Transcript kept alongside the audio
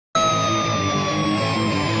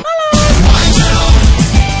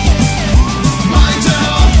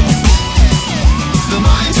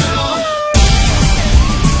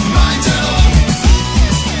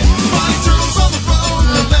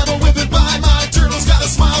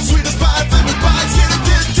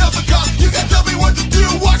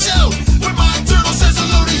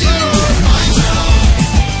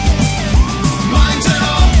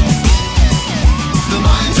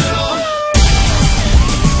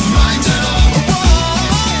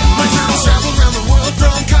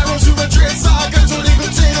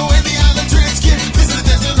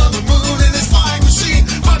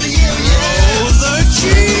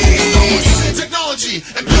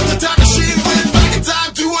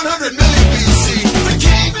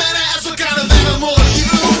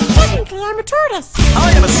tortoise.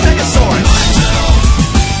 I am a stegosaurus.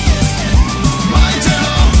 Mind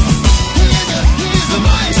turtle. He's the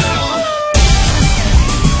mind turtle.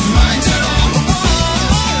 Mind turtle.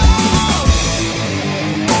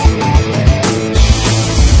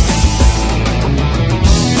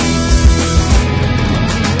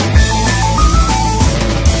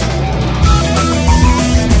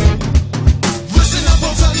 Listen up,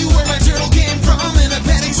 I'll tell you where my turtle came from. In a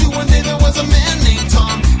petting zoo one day there was a man named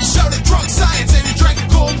Tom. He shouted drunk science and he drank a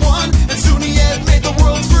cold one. And soon he had made the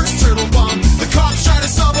world's first turtle bomb. The cops tried to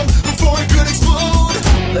stop him before it could explode.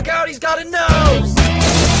 Look out, he's got a nose.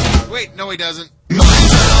 Wait, no he doesn't. Mind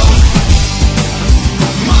turtle.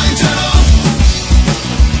 Mind turtle.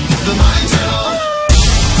 The mind